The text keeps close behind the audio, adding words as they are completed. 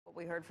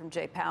We heard from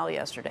Jay Powell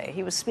yesterday.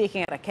 He was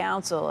speaking at a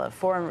Council of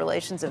Foreign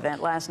Relations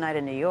event last night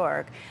in New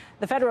York.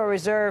 The Federal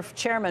Reserve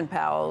Chairman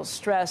Powell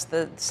stressed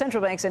the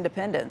central bank's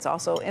independence,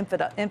 also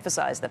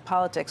emphasized that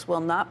politics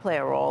will not play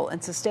a role in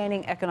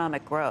sustaining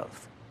economic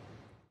growth.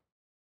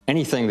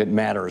 Anything that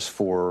matters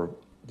for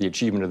the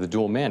achievement of the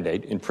dual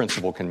mandate, in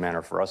principle, can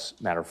matter for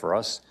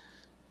us.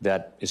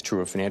 That is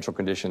true of financial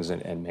conditions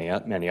and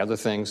many other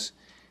things.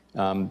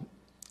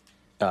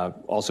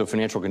 Also,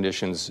 financial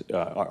conditions,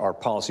 our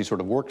policy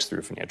sort of works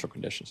through financial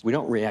conditions. We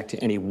don't react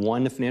to any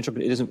one financial,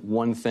 it isn't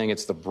one thing,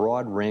 it's the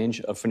broad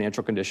range of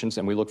financial conditions,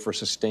 and we look for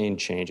sustained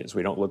changes.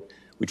 We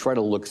try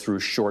to look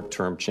through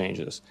short-term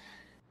changes.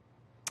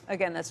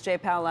 Again, that's Jay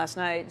Powell last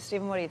night.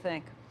 Stephen, what do you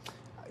think?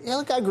 Yeah,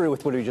 look, I agree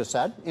with what he just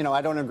said. You know, I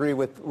don't agree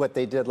with what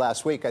they did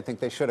last week. I think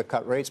they should have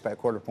cut rates by a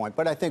quarter point.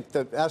 But I think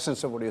the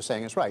essence of what he was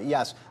saying is right.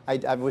 Yes,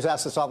 I was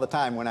asked this all the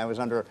time when I was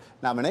under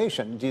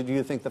nomination. Do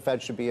you think the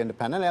Fed should be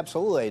independent?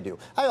 Absolutely, I do.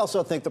 I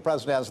also think the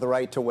president has the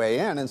right to weigh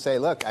in and say,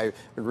 look, I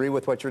agree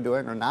with what you're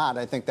doing or not.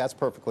 I think that's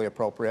perfully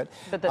appropriate.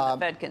 But then the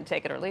Fed can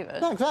take it or leave it.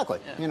 Yeah,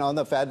 exactly. Yeah. You know,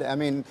 the Fed, I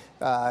mean,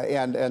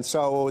 and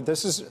so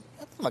this is,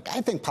 look,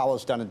 I think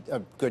Powell's done a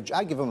good job.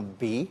 I give him a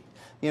B.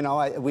 You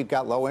know, we've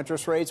got low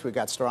interest rates, we've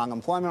got strong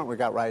employment, we've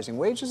got rising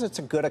wages. It's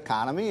a good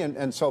economy,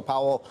 and so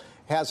Powell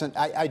hasn't.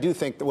 I do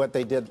think that what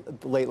they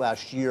did late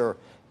last year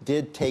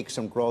did take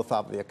some growth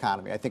out of the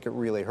economy. I think it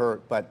really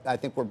hurt, but I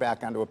think we're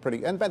back onto a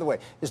pretty. And by the way,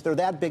 is there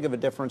that big of a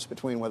difference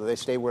between whether they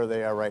stay where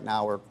they are right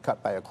now or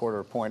cut by a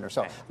quarter point or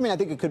so? I mean, I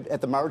think it could, at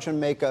the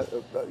margin, make a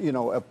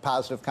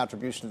positive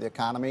contribution to the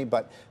economy.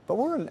 But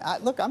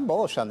look, I'm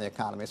bullish on the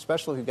economy,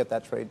 especially if you get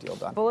that trade deal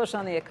done. Bullish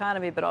on the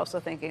economy, but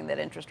also thinking that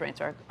interest rates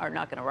are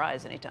not going to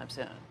rise anytime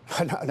soon.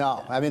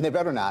 No, I mean, they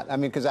better not. I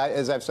mean, because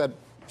as I've said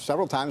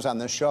several times on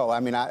this show, I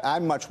mean,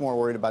 I'm much more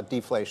worried about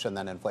deflation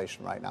than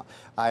inflation right now.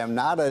 I am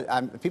not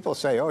people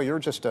say, oh, you're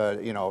just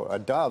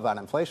a dove on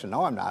inflation.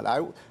 No, I'm not.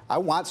 I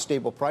want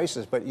stable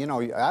prices, but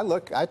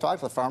I talk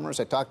to the farmers,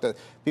 I talk to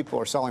people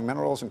who are selling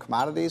minerals and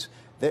commodities.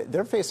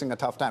 They're facing a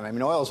tough time. I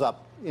mean, oil's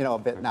up, a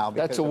bit now.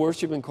 That's the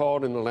worst you've been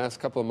called in the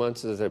last couple of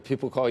months, is that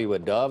people call you a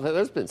dove?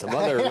 There's been some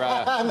other,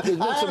 there's been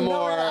some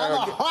more,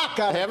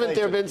 haven't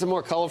there been some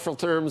more colorful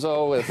terms,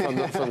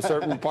 from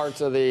certain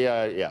parts of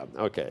the, yeah,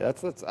 okay.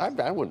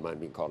 I wouldn't mind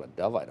being called a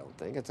dove, I don't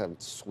think. It's a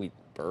sweet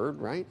bird,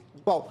 right?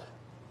 Well,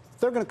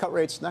 they're going to cut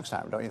rates next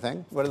time, don't you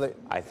think? What are they?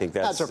 I think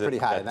that's are pretty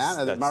high.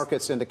 The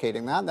market's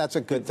indicating that. That's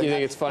a good thing. You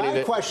think it's funny? I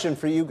have a question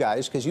for you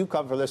guys, because you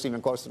cover this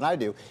even closer than I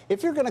do.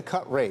 If you're going to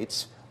cut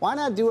rates, why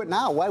not do it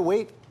now? Why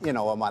wait, a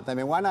month? I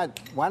mean, why not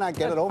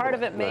get it over? Part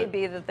of it may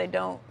be that they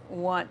don't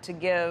want to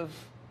give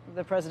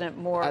the president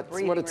more.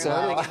 That's what it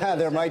sounded like.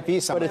 There might be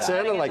some. But it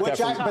sounded like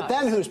that. But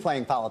then who's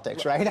playing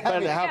politics, right?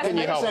 But how can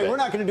you help it? We're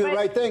not going to do the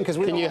right thing because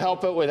we. Can you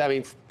help it with? I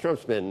mean,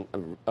 Trump's been,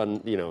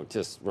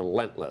 just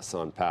relentless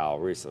on Powell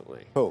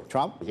recently. Who?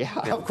 Trump? Yeah,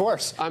 of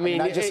course. I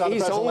mean, I just saw the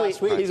president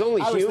last week. He's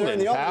only human. I was there in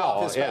the Oval Powell,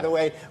 Office, by the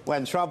way,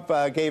 when Trump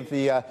gave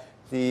the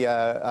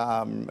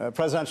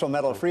Presidential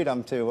Medal of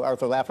Freedom to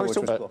Arthur Laffer, which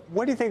was cool.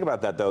 What do you think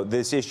about that, though?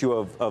 This issue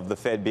of the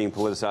Fed being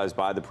politicized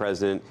by the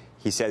president.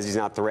 He says he's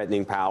not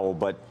threatening Powell,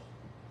 but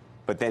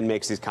then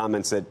makes these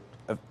comments that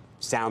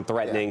sound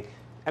threatening. Yeah.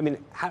 I mean,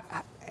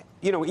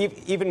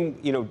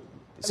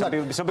 some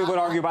people would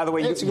argue, by the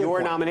way,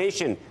 your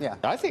nomination. Yeah,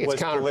 I think it's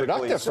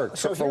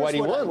counterproductive for what he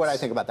wants. What I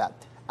think about that.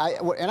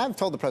 And I've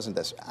told the president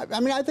this.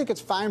 I mean, I think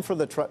it's fine for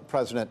the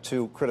president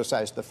to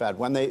criticize the Fed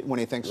when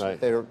he thinks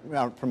they're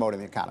promoting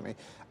the economy.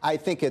 I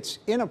think it's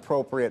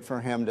inappropriate for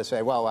him to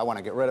say, well, I want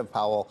to get rid of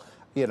Powell,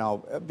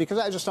 because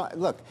I just don't,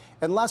 look,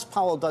 unless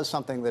Powell does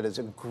something that is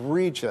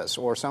egregious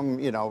or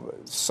something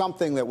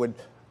that would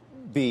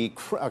be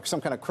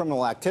some kind of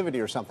criminal activity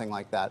or something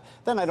like that,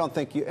 then I don't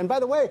think and by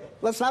the way,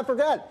 let's not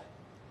forget,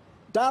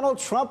 Donald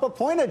Trump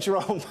appointed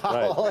Jerome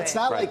Powell. Right. It's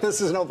not like this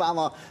is an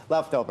Obama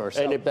leftover.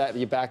 So. And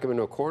you back him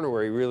into a corner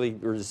where he really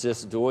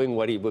resists doing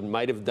what he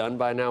might have done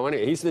by now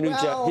anyway. He's the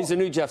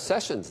new Jeff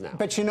Sessions now.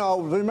 But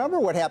remember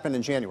what happened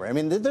in January. I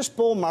mean, this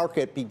bull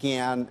market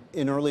began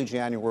in early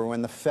January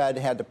when the Fed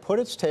had to put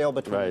its tail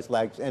between its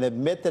legs and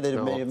admit that it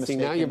had made a mistake.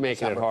 See, now you're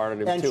making it hard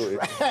on him too.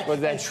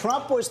 And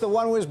Trump was the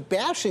one who was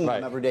bashing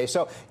them every day.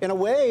 So in a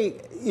way,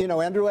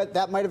 Andrew,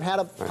 that might have had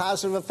a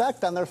positive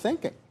effect on their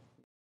thinking.